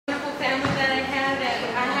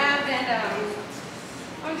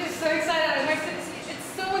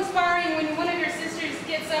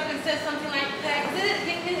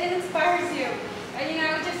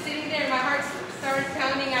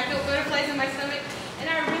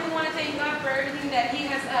that He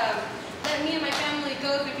has let me and my family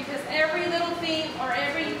go through, because every little thing or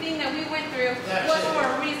everything that we went through was for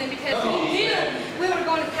a reason, because He knew we were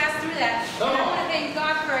going to pass through that. And I want to thank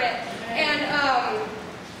God for it. And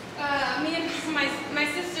me and my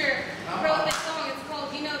sister wrote this song. It's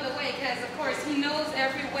called "You Know the Way," because of course He knows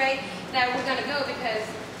every way that we're going to go, because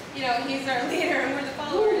you know He's our leader and we're the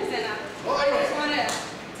followers. And I just want to